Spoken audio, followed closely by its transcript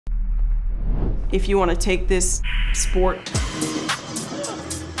If you want to take this sport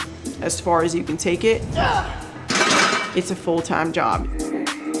as far as you can take it, it's a full-time job.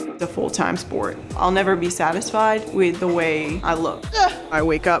 It's a full-time sport. I'll never be satisfied with the way I look. I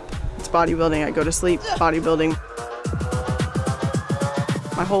wake up, it's bodybuilding. I go to sleep, bodybuilding.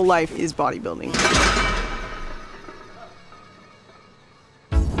 My whole life is bodybuilding.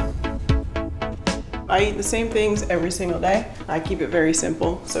 I eat the same things every single day. I keep it very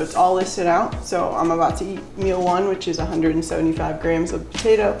simple, so it's all listed out. So I'm about to eat meal 1, which is 175 grams of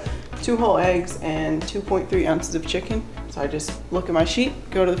potato, 2 whole eggs, and 2.3 ounces of chicken. So I just look at my sheet,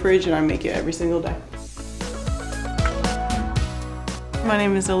 go to the fridge, and I make it every single day. My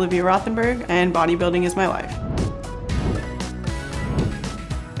name is Olivia Rothenberg, and bodybuilding is my life.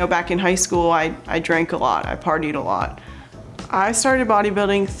 You know, back in high school, I drank a lot, I partied a lot. I started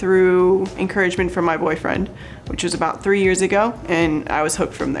bodybuilding through encouragement from my boyfriend, which was about 3 years ago, and I was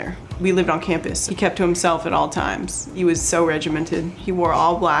hooked from there. We lived on campus. He kept to himself at all times. He was so regimented. He wore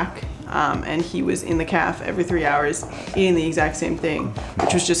all black, and he was in the caf every 3 hours, eating the exact same thing,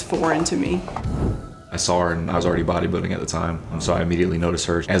 which was just foreign to me. I saw her and I was already bodybuilding at the time, so I immediately noticed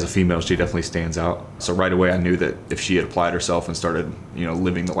her. As a female, she definitely stands out. So right away I knew that if she had applied herself and started,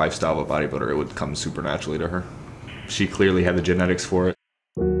 living the lifestyle of a bodybuilder, it would come super naturally to her. She clearly had the genetics for it.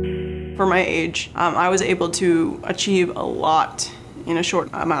 For my age, I was able to achieve a lot in a short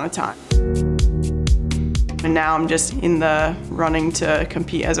amount of time. And now I'm just in the running to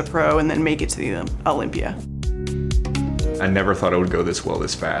compete as a pro and then make it to the Olympia. I never thought it would go this well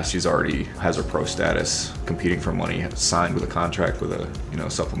this fast. She's already has her pro status, competing for money, signed with a contract with a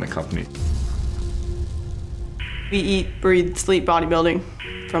supplement company. We eat, breathe, sleep bodybuilding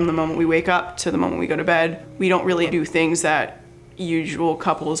from the moment we wake up to the moment we go to bed. We don't really do things that usual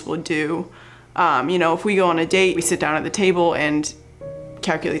couples would do. If we go on a date, we sit down at the table and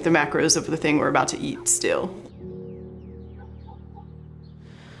calculate the macros of the thing we're about to eat still.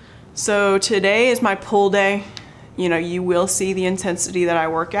 So today is my pull day. You will see the intensity that I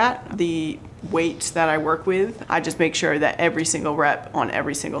work at, the weights that I work with. I just make sure that every single rep on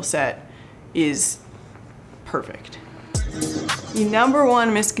every single set is perfect. The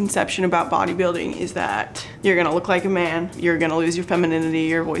 #1 misconception about bodybuilding is that you're gonna look like a man, you're gonna lose your femininity,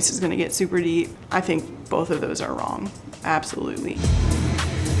 your voice is gonna get super deep. I think both of those are wrong, absolutely.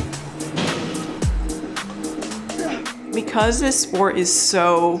 Because this sport is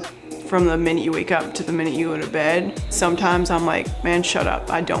so from the minute you wake up to the minute you go to bed, sometimes I'm like, man, shut up.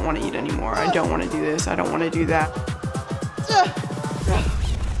 I don't want to eat anymore. I don't want to do this. I don't want to do that.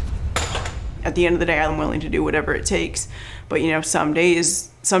 At the end of the day, I'm willing to do whatever it takes. But some days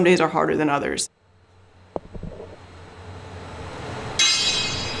are harder than others.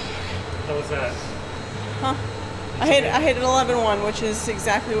 How was that? Huh? I hit an 11-1, which is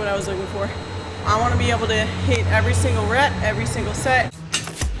exactly what I was looking for. I want to be able to hit every single rep, every single set.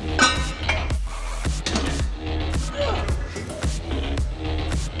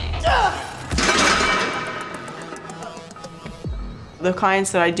 The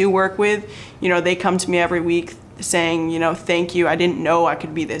clients that I do work with, they come to me every week saying, thank you, I didn't know I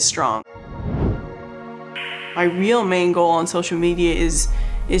could be this strong. My real main goal on social media is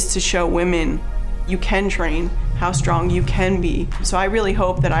to show women you can train, how strong you can be. So I really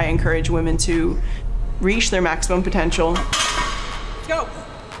hope that I encourage women to reach their maximum potential. Let's go.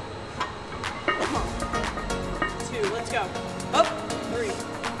 2, let's go. Up, 3,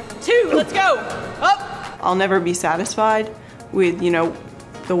 2, let's go. Up. I'll never be satisfied with,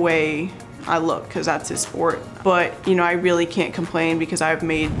 the way I look, because that's his sport. But, I really can't complain because I've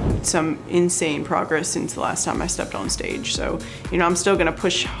made some insane progress since the last time I stepped on stage. So, I'm still gonna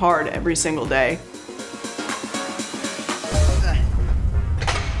push hard every single day.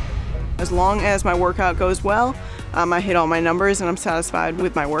 As long as my workout goes well, I hit all my numbers and I'm satisfied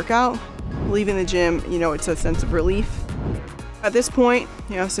with my workout. Leaving the gym, it's a sense of relief. At this point,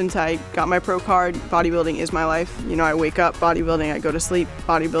 since I got my pro card, bodybuilding is my life. I wake up bodybuilding, I go to sleep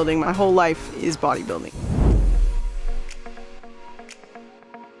bodybuilding. My whole life is bodybuilding.